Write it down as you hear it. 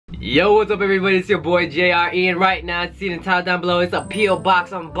Yo, what's up everybody, it's your boy JRE, and right now, see the title down below, it's a P.O Box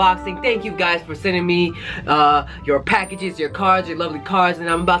unboxing. Thank you guys for sending me your packages, your cards, your lovely cards, and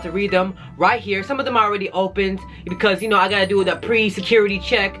I'm about to read them right here. Some of them are already opened because, you know, I gotta do the pre-security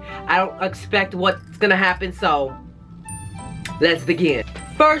check. I don't expect what's gonna happen, so let's begin.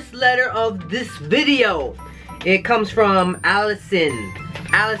 First letter of this video, it comes from Allison.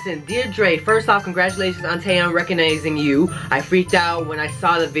 Allison, dear Dre, first off, congratulations on Taeyong recognizing you. I freaked out when I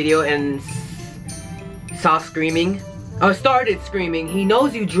saw the video and started screaming. He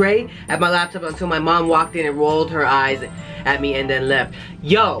knows you, Dre, at my laptop until my mom walked in and rolled her eyes at me and then left.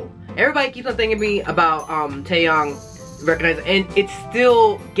 Yo, everybody keeps on thinking me about Taeyong recognizing, and it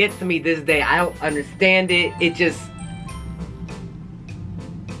still gets to me this day. I don't understand it. It just...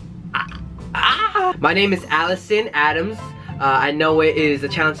 My name is Allison Adams. I know it is a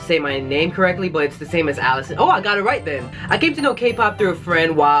challenge to say my name correctly, but it's the same as Allison. Oh, I got it right then. I came to know K-pop through a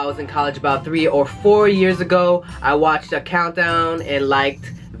friend while I was in college about 3 or 4 years ago. I watched a countdown and liked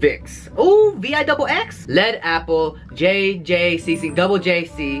VIX. Ooh, VIXX? Led Apple, JJCC, Double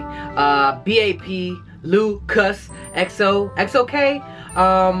JC, BAP, Lucas, EXO,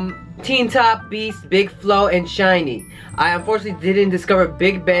 XOK, Teen Top, Beast, Big Flow, and Shiny. I unfortunately didn't discover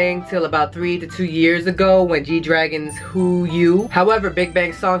Big Bang till about 3 to 2 years ago when G-Dragon's Who You. However, Big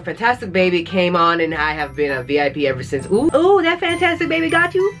Bang's song Fantastic Baby came on and I have been a VIP ever since. Ooh, that Fantastic Baby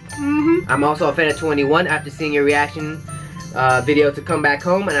got you? I'm also a fan of 21 after seeing your reaction video to Come Back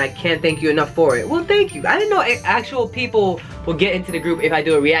Home, and I can't thank you enough for it. Well, thank you. I didn't know actual people will get into the group if I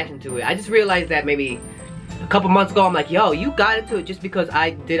do a reaction to it. I just realized that maybe a couple months ago, I'm like, yo, you got into it just because I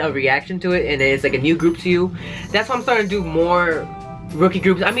did a reaction to it and it's like a new group to you. That's why I'm starting to do more rookie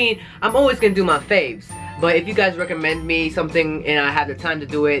groups. I mean, I'm always gonna do my faves, but if you guys recommend me something and I have the time to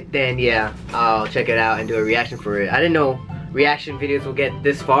do it, then yeah, I'll check it out and do a reaction for it. I didn't know reaction videos will get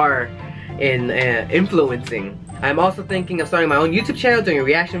this far in influencing. I'm also thinking of starting my own YouTube channel doing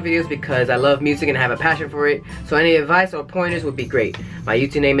reaction videos because I love music and have a passion for it. So any advice or pointers would be great. My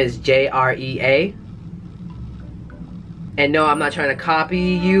YouTube name is JREA. And no, I'm not trying to copy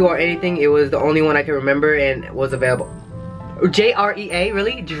you or anything. It was the only one I can remember and was available. JREA,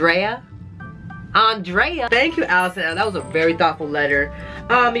 really? Drea? Andrea? Thank you, Allison. That was a very thoughtful letter.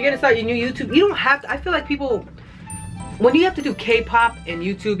 You're gonna start your new YouTube. You don't have to. I feel like people, when you have to do K-pop and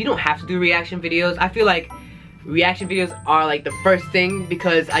YouTube, you don't have to do reaction videos. I feel like reaction videos are like the first thing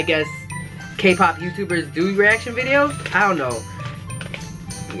because I guess K-pop YouTubers do reaction videos. I don't know.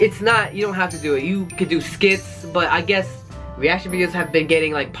 It's not, you don't have to do it. You could do skits, but I guess reaction videos have been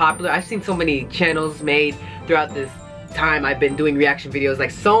getting like popular. I've seen so many channels made throughout this time I've been doing reaction videos. Like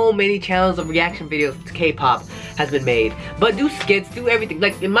so many channels of reaction videos to K-pop has been made. But do skits, do everything.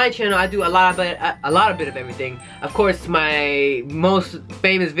 Like in my channel, I do a lot of everything. Of course, my most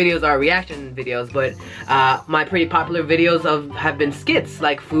famous videos are reaction videos, but my pretty popular videos have been skits,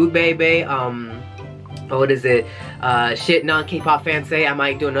 like Food Baby, what is it? Shit non-K-pop fans say. I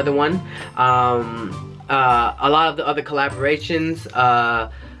might do another one. A lot of the other collaborations.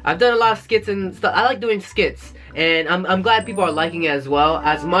 I've done a lot of skits and stuff. I like doing skits, and I'm glad people are liking it as well.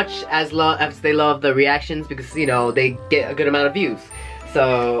 As much as they love the reactions, because you know they get a good amount of views.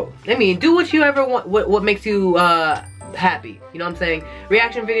 So I mean, do what you ever want. What makes you happy, you know what I'm saying?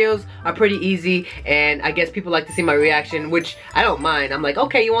 Reaction videos are pretty easy, and I guess people like to see my reaction, which I don't mind. I'm like,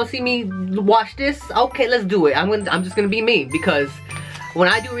 okay, you want to see me watch this? Okay, let's do it. I'm just gonna be me, because when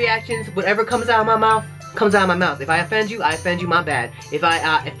I do reactions, whatever comes out of my mouth comes out of my mouth. If I offend you, I offend you, my bad. If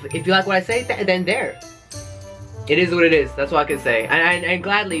if you like what I say, then there. It is what it is. That's all I can say. And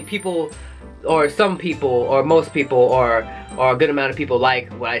gladly, people, or some people, or most people, or a good amount of people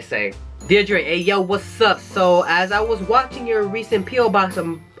like what I say. Dear Dre, hey yo, what's up? So as I was watching your recent P.O Box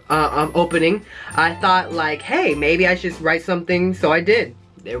opening, I thought like, hey, maybe I should write something, so I did.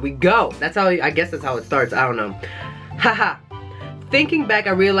 There we go. That's how, I guess that's how it starts. I don't know. Haha. Thinking back,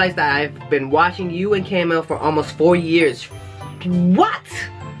 I realized that I've been watching you and KML for almost 4 years. What?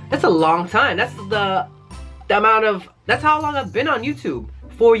 That's a long time. That's the amount of, that's how long I've been on YouTube.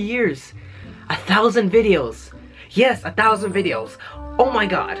 4 years. 1,000 videos. Yes, 1,000 videos. Oh my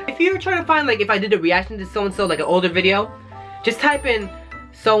god. If you're trying to find, like, if I did a reaction to so-and-so, like an older video, just type in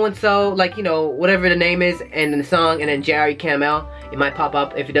so-and-so, like, you know, whatever the name is, and then the song, and then Jrekml. It might pop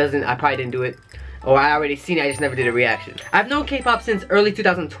up. If it doesn't, I probably didn't do it. Or I already seen it, I just never did a reaction. I've known K-pop since early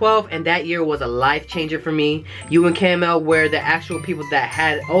 2012, and that year was a life changer for me. You and KML were the actual people that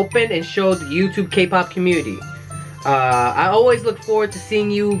had opened and showed the YouTube K-pop community. I always look forward to seeing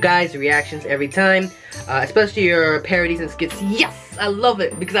you guys' reactions every time, especially your parodies and skits. Yes! Yes, I love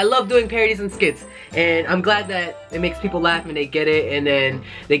it because I love doing parodies and skits, and I'm glad that it makes people laugh and they get it, and then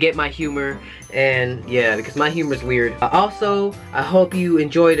they get my humor, and yeah, because my humor is weird. Also, I hope you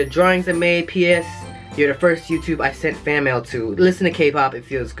enjoy the drawings I made. P.S. You're the first YouTube I sent fan mail to. Listen to K-pop, it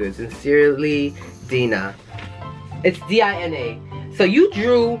feels good. Sincerely, Dina. It's D-I-N-A. So you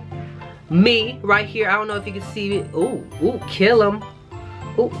drew me right here. I don't know if you can see it. Ooh, kill him.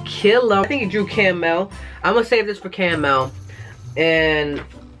 Ooh, kill him. I think you drew Camel. I'm gonna save this for Camel. And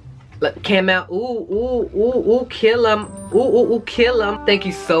let Camel. Ooh, kill him. Ooh, kill him. Thank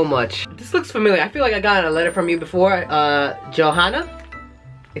you so much. This looks familiar. I feel like I got a letter from you before. Johanna.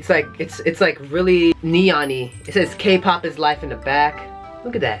 It's like really neon-y. It says K-pop is life in the back.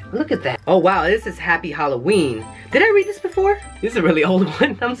 Look at that. Look at that. Oh wow, this is Happy Halloween. Did I read this before? This is a really old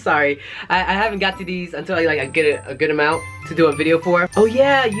one. I'm sorry. I haven't got to these until I get a good amount to do a video for. Oh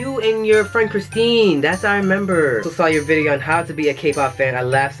yeah, you and your friend Christine. That's I remember. I saw your video on how to be a K-pop fan. I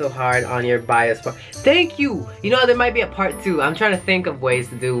laughed so hard on your bias part. Thank you. You know, there might be a part 2. I'm trying to think of ways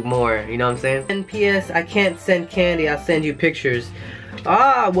to do more. You know what I'm saying? And P.S. I can't send candy. I'll send you pictures.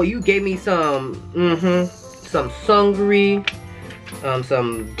 Ah, well you gave me some sungri.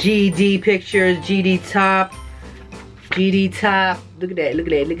 Some GD pictures, GD top. Look at that, look at that,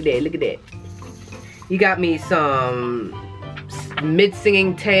 look at that, look at that. You got me some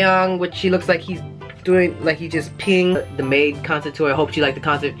mid-singing Taeyong, which she looks like he's doing, like he just pinged the maid concert tour. I hope she liked the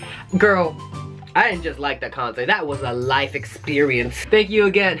concert. Girl, I didn't just like that concert. That was a life experience. Thank you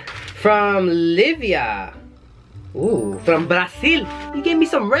again. From Livia. Ooh, from Brazil. You gave me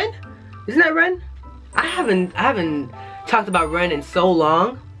some Ren? Isn't that Ren? I haven't talked about Ren in so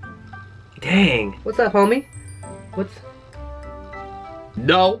long. Dang. What's up, homie? What's...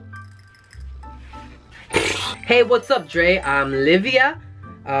 No. Hey, what's up, Dre? I'm Livia.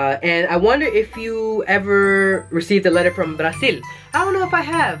 And I wonder if you ever received a letter from Brazil. I don't know if I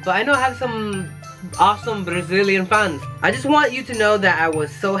have, but I know I have some awesome Brazilian fans. I just want you to know that I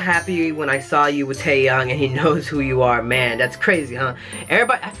was so happy when I saw you with Taeyong and he knows who you are. Man, that's crazy, huh?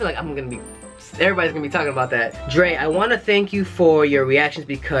 Everybody, I feel like everybody's gonna be talking about that. Dre, I want to thank you for your reactions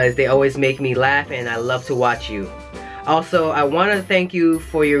because they always make me laugh and I love to watch you. Also, I want to thank you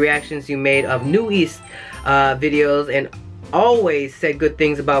for your reactions you made of New East videos and always said good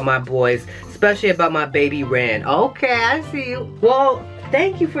things about my boys, especially about my baby Ren. Okay, I see you. Well,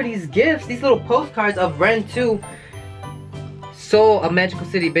 thank you for these gifts, these little postcards of Ren too. Seoul, a magical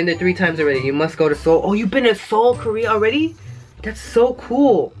city. Been there 3 times already. You must go to Seoul. Oh, you've been to Seoul, Korea already? That's so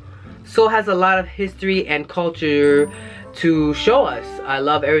cool. Seoul has a lot of history and culture to show us. I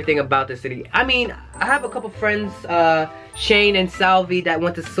love everything about the city. I mean, I have a couple friends, Shane and Salvi, that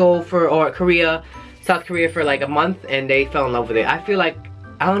went to Seoul or Korea, South Korea for like a month, and they fell in love with it. I feel like,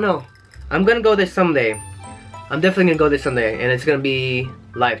 I don't know. I'm gonna go there someday. I'm definitely gonna go there someday, and it's gonna be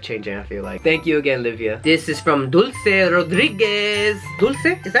life-changing, I feel like. Thank you again, Livia. This is from Dulce Rodriguez. Dulce?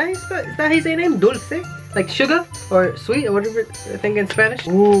 Is that how you say your name? Dulce? Like sugar or sweet or whatever I think in Spanish.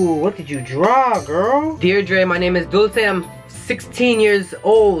 Ooh, what did you draw, girl? Dear Dre, my name is Dulce. I'm 16 years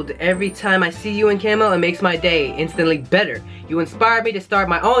old. Every time I see you in Camel, it makes my day instantly better. You inspired me to start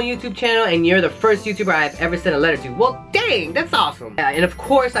my own YouTube channel, and you're the first YouTuber I've ever sent a letter to. Well, dang, that's awesome. Yeah, and of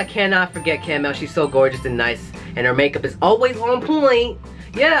course, I cannot forget Camel. She's so gorgeous and nice, and her makeup is always on point.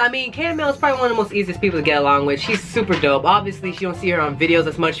 Yeah, I mean, Camel is probably one of the most easiest people to get along with. She's super dope. Obviously, you don't see her on videos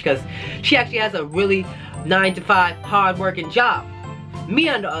as much because she actually has a really 9-to-5 hard-working job. Me,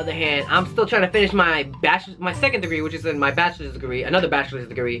 on the other hand, I'm still trying to finish my second degree, which is in my bachelor's degree, another bachelor's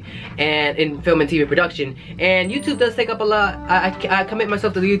degree, and in film and TV production. And YouTube does take up a lot. I commit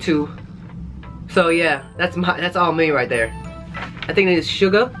myself to the YouTube. So yeah, that's all me right there. I think it is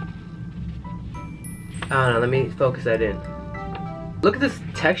sugar. I don't know. Let me focus that in. Look at this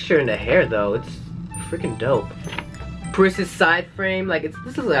texture in the hair, though. It's freaking dope. Chris's side frame, like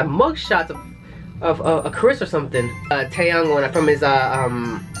this is like mug shots of a Chris or something. Taeyong one from his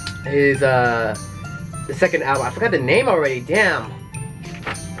the second album. I forgot the name already. Damn.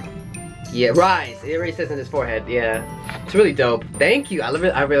 Yeah, Rise. It already says in his forehead. Yeah, it's really dope. Thank you.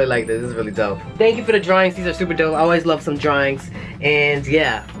 I really like this. This is really dope. Thank you for the drawings. These are super dope. I always love some drawings. And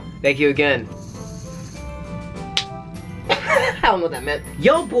yeah, thank you again. I don't know what that meant.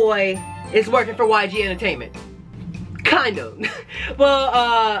 Yo boy is working for YG Entertainment. Kind of.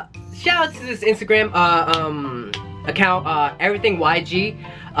 Well, shout out to this Instagram account, Everything YG.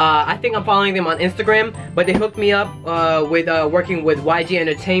 I think I'm following them on Instagram, but they hooked me up with working with YG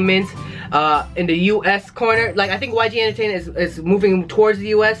Entertainment in the US corner. Like, I think YG Entertainment is moving towards the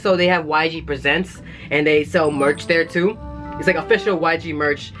US, so they have YG Presents, and they sell merch there too. It's like official YG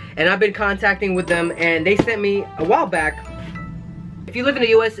merch, and I've been contacting with them, and they sent me a while back If you live in the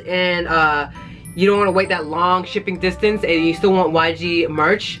US and you don't want to wait that long shipping distance and you still want YG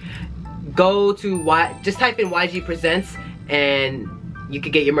merch, go to just type in YG Presents and you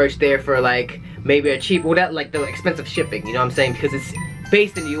could get your merch there for like maybe a cheap, without like the expensive shipping, you know what I'm saying? Because it's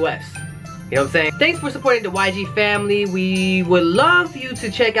based in the US. You know what I'm saying? Thanks for supporting the YG family. We would love you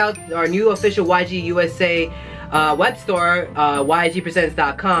to check out our new official YG USA web store,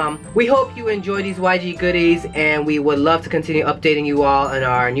 ygpresents.com. We hope you enjoy these YG goodies, and we would love to continue updating you all on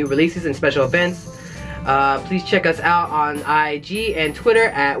our new releases and special events. Please check us out on IG and Twitter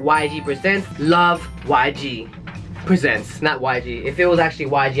at YG Presents. Love YG Presents, not YG. If it was actually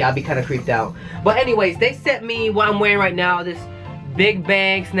YG, I'd be kind of creeped out. But anyways, they sent me what I'm wearing right now, this Big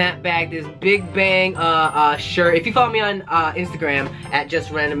Bang snapback, this Big Bang shirt. If you follow me on Instagram at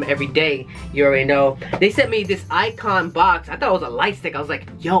JustRandomEveryday, you already know. They sent me this Icon box. I thought it was a light stick. I was like,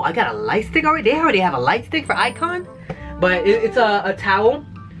 yo, I got a light stick already? They already have a light stick for Icon? But it's a towel.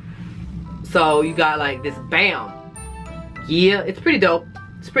 So you got like this, bam. Yeah, it's pretty dope.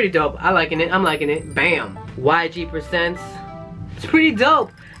 It's pretty dope. I'm liking it. Bam. YG Presents. It's pretty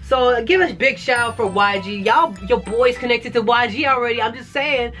dope. So give a big shout out for YG. Y'all, your boys connected to YG already. I'm just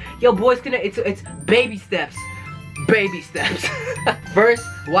saying, your boys connect. It's baby steps. Baby steps. First,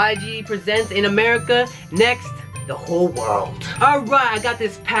 YG Presents in America. Next, the whole world. Alright, I got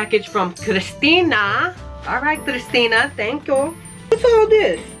this package from Christina. Alright, Christina, thank you. What's all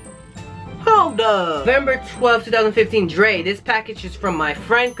this? Hold up. November 12, 2015, Dre. This package is from my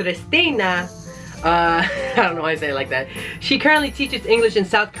friend Christina. I don't know why I say it like that. She currently teaches English in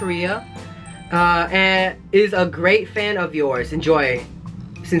South Korea and is a great fan of yours. Enjoy.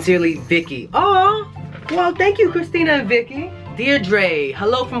 Sincerely, Vicky. Oh, well, thank you, Christina and Vicky. Dear Dre,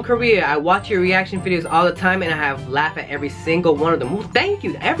 hello from Korea. I watch your reaction videos all the time and I have laughed at every single one of them. Well, thank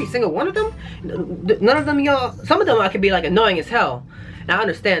you. Every single one of them? None of them, y'all. Some of them I could be like annoying as hell. I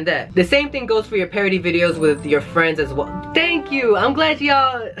understand that. The same thing goes for your parody videos with your friends as well. Thank you. I'm glad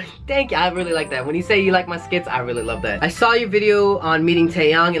y'all. Thank you. I really like that. When you say you like my skits, I really love that. I saw your video on meeting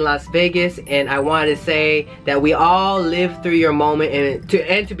Taeyang in Las Vegas, and I wanted to say that we all lived through your moment,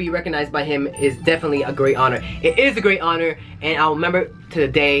 and to be recognized by him is definitely a great honor. It is a great honor, and I'll remember to the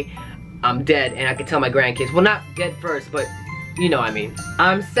day I'm dead, and I can tell my grandkids. Well, not dead first, but you know what I mean.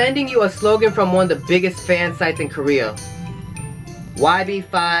 I'm sending you a slogan from one of the biggest fan sites in Korea.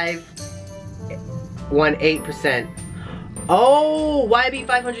 YB518%. Oh, YB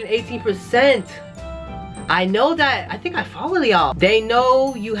 518%. I know that. I think I follow y'all. They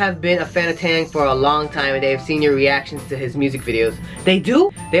know you have been a fan of Taeyang for a long time and they have seen your reactions to his music videos. They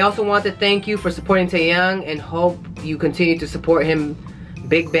do? They also want to thank you for supporting Taeyang and hope you continue to support him,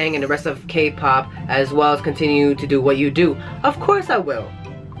 Big Bang, and the rest of K-pop, as well as continue to do what you do. Of course I will.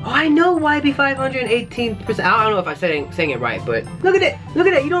 Oh, I know YB 518%. I don't know if I'm saying it right, but look at it. Look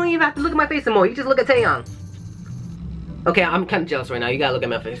at it. You don't even have to look at my face anymore. You just look at Taeyang. Okay, I'm kind of jealous right now. You gotta look at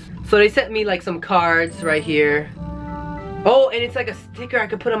my face. So they sent me like some cards right here. Oh, and it's like a sticker I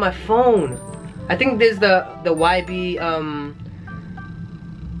could put on my phone. I think there's the YB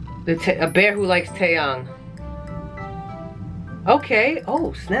a bear who likes Taeyang. Okay.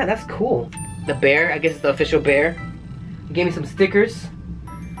 Oh snap, that's cool. The bear. I guess it's the official bear. He gave me some stickers.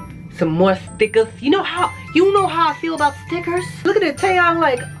 Some more stickers. You know how I feel about stickers? Look at it, Taeyang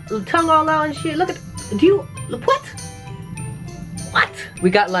like tongue all out and shit. Look at, what? We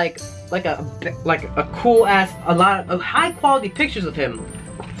got like a cool ass, a lot of high quality pictures of him.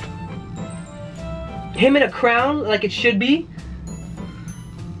 Him in a crown like it should be.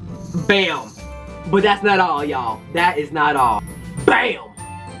 Bam. But that's not all, y'all. That is not all. Bam.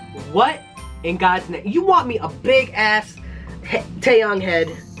 What in God's name? You want me a big ass Taeyang head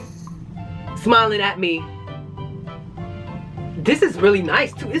smiling at me. This is really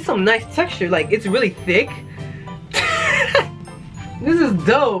nice too. It's some nice texture. Like, it's really thick. This is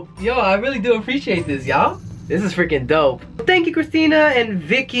dope. Yo, I really do appreciate this, y'all. This is freaking dope. Thank you, Christina and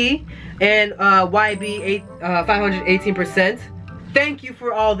Vicky and YB 518%. Thank you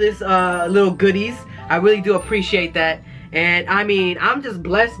for all this little goodies. I really do appreciate that. And I mean, I'm just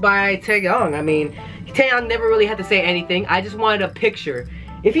blessed by Taeyang. I mean, Taeyang never really had to say anything. I just wanted a picture.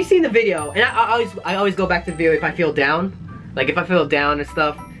 If you've seen the video, and I always go back to the video if I feel down. Like if I feel down and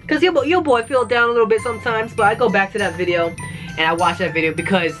stuff. Cause your boy feel down a little bit sometimes, but I go back to that video and I watch that video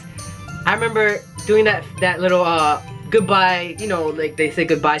because I remember doing that little goodbye, you know, like they say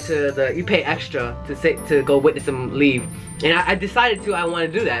goodbye to the, you pay extra to go witness them leave. And I decided I want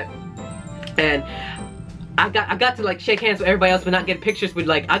to do that. And I got to like shake hands with everybody else but not get pictures with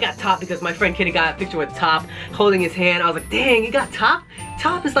like, I got top because my friend Kenny got a picture with Top holding his hand. I was like, dang, you got Top?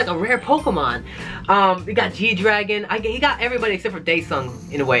 Top is like a rare Pokemon. We got G-Dragon. He got everybody except for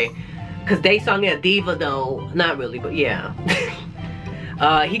Daesung in a way. Cause Daesung is a diva though. Not really, but yeah.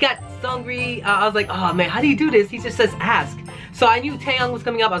 He got Sungri. I was like, oh man, how do you do this? He just says ask. So I knew Taeyong was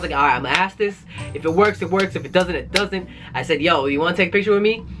coming up. I was like, alright, I'm gonna ask this. If it works, it works. If it doesn't, it doesn't. I said, yo, you wanna take a picture with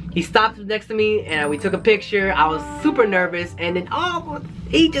me? He stopped next to me and we took a picture. I was super nervous and then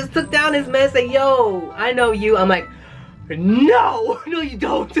he just took down his man and said, yo, I know you. I'm like, no, no you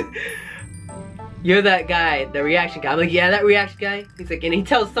don't. You're that guy, the reaction guy. I'm like, yeah, that reaction guy. He's like, and he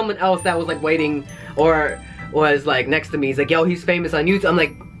tells someone else that was like waiting or was like next to me. He's like, yo, he's famous on YouTube. I'm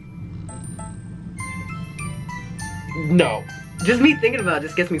like, no. Just me thinking about it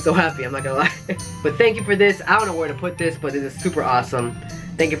just gets me so happy, I'm not gonna lie. But thank you for this. I don't know where to put this, but it is super awesome.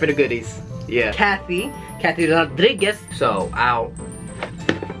 Thank you for the goodies. Yeah. Kathy Rodriguez. So, ow.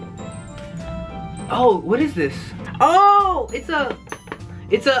 Oh, what is this? Oh, it's a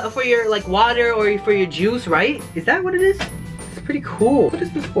for your like water or for your juice, right? Is that what it is? It's pretty cool. What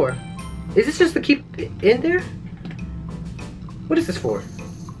is this for? Is this just to keep it in there? What is this for?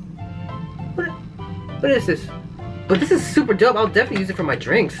 What is this? But this is super dope. I'll definitely use it for my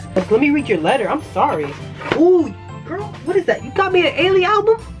drinks. Let me read your letter. I'm sorry. Ooh, girl, what is that? You got me an Ailey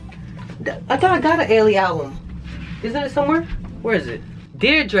album? I thought I got an Ailey album. Isn't it somewhere? Where is it?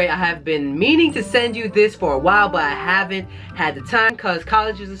 Dear Dre, I have been meaning to send you this for a while, but I haven't had the time because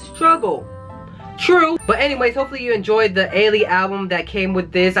college is a struggle. True. But anyways, hopefully you enjoyed the Ailey album that came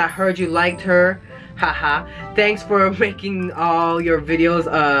with this. I heard you liked her. Haha. Thanks for making all your videos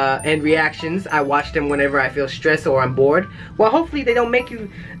and reactions. I watch them whenever I feel stressed or I'm bored. Well, hopefully they don't make you,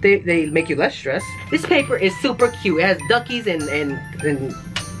 they make you less stressed. This paper is super cute. It has duckies and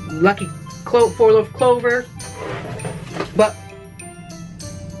lucky four-leaf clover. But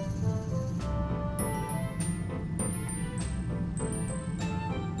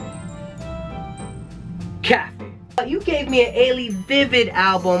Kathy, you gave me an Ailey Vivid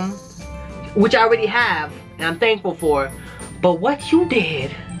album, which I already have, and I'm thankful for. But what you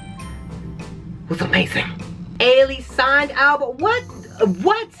did was amazing. Ailey signed album. What?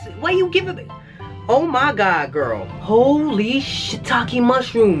 Why you giving me? Oh my God, girl. Holy shiitake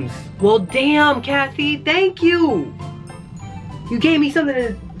mushrooms. Well, damn, Kathy. Thank you. You gave me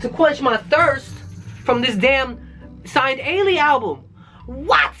something to quench my thirst from this damn signed Ailey album.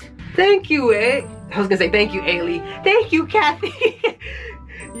 What? Thank you, I was gonna say thank you, Ailey. Thank you, Kathy.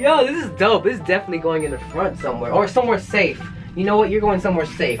 Yo, this is dope. This is definitely going in the front somewhere. Or somewhere safe. You know what? You're going somewhere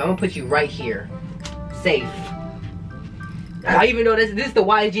safe. I'm gonna put you right here. Safe. I even know this is the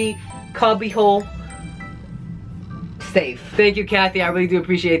YG cubby hole. Safe. Thank you, Kathy. I really do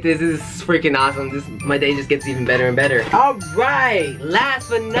appreciate this. This is freaking awesome. My day just gets even better and better. Alright. Last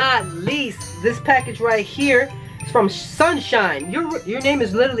but not least, this package right here is from Sunshine. Your name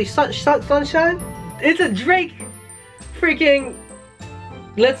is literally Sunshine? It's a Drake freaking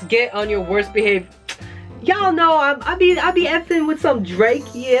let's get on your worst behavior. Y'all know I be effing with some Drake,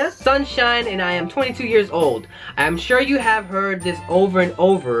 yeah. Sunshine, and I am 22 years old. I'm sure you have heard this over and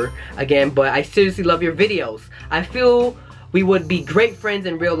over again, but I seriously love your videos. I feel we would be great friends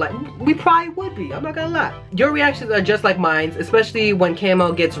in real life. We probably would be, I'm not gonna lie. Your reactions are just like mine, especially when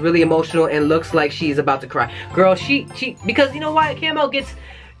Camo gets really emotional and looks like she's about to cry. Girl, because you know why? Camo gets,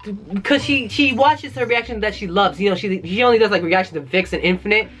 because she watches her reaction that she loves. You know, she only does like reaction to Vix and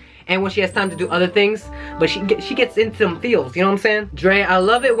Infinite, and when she has time to do other things, but she gets into them feels, you know what I'm saying? Dre, I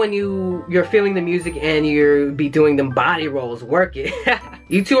love it when you're feeling the music and you're be doing them body rolls. Work it.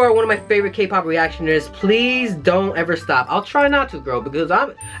 You two are one of my favorite K-pop reactioners. Please don't ever stop. I'll try not to, girl, because I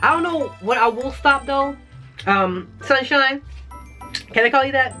don't know what I will stop though. Sunshine, can I call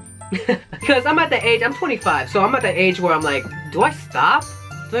you that? Because I'm at the age, I'm 25, so I'm at the age where I'm like, do I stop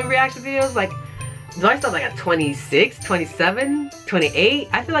doing reaction videos? Like, do I stop like at 26, 27, 28?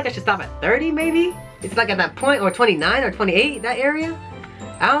 I feel like I should stop at 30 maybe? It's like at that point, or 29 or 28, that area?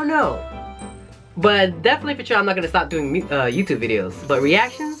 I don't know. But definitely for sure I'm not gonna stop doing YouTube videos. But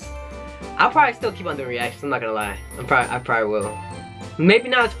reactions, I'll probably still keep on doing reactions, I'm not gonna lie. I probably will. Maybe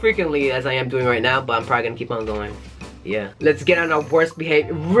not as frequently as I am doing right now, but I'm probably gonna keep on going. Yeah. Let's get on our worst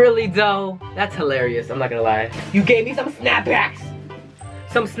behavior. Really though, that's hilarious, I'm not gonna lie. You gave me some snapbacks.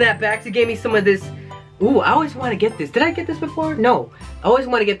 Some snapbacks, you gave me some of this. Ooh, I always want to get this. Did I get this before? No. I always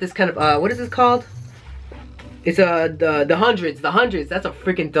want to get this kind of, what is this called? It's the hundreds. That's a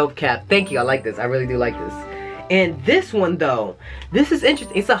freaking dope cap. Thank you, I like this. I really do like this. And this one though, this is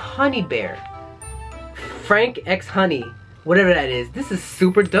interesting. It's a honey bear. Frank X Honey, whatever that is. This is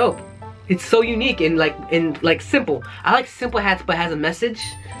super dope. It's so unique and like simple. I like simple hats but has a message.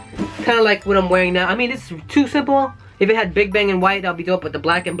 Kind of like what I'm wearing now. I mean, it's too simple. If it had Big Bang in white, that'd be dope, but the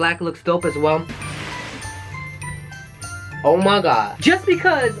black and black looks dope as well. Oh my god. Just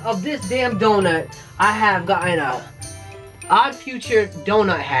because of this damn donut, I have gotten a Odd Future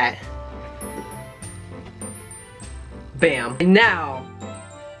donut hat. Bam. And now,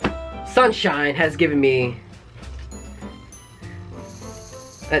 Sunshine has given me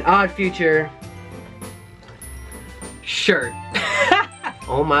an Odd Future shirt.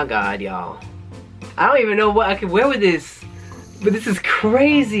 Oh my god, y'all. I don't even know what I could wear with this. But this is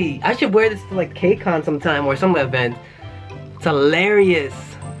crazy. I should wear this to like KCON sometime or some event. It's hilarious.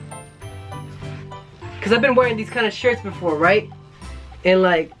 Cause I've been wearing these kind of shirts before, right? And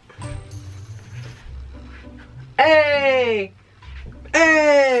like, hey,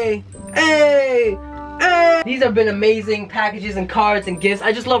 hey, hey, hey. These have been amazing packages and cards and gifts.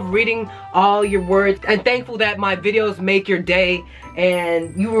 I just love reading all your words and thankful that my videos make your day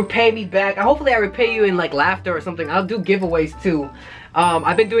and you repay me back. Hopefully I repay you in like laughter or something. I'll do giveaways too.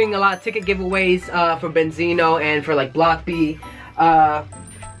 I've been doing a lot of ticket giveaways for Benzino and for like Block B.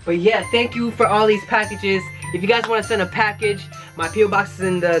 But yeah, thank you for all these packages. If you guys want to send a package, my P.O Box is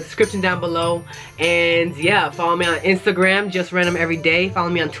in the description down below. And yeah, follow me on Instagram, just random every day. Follow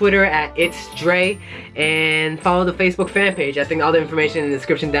me on Twitter at It's Dre. And follow the Facebook fan page. I think all the information in the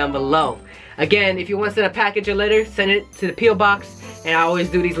description down below. Again, if you want to send a package or letter, send it to the P.O Box. And I always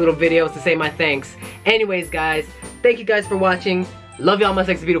do these little videos to say my thanks. Anyways, guys, thank you guys for watching. Love y'all, my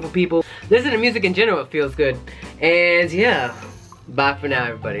sexy, beautiful people. Listen to music in general, it feels good. And yeah, bye for now,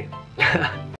 everybody.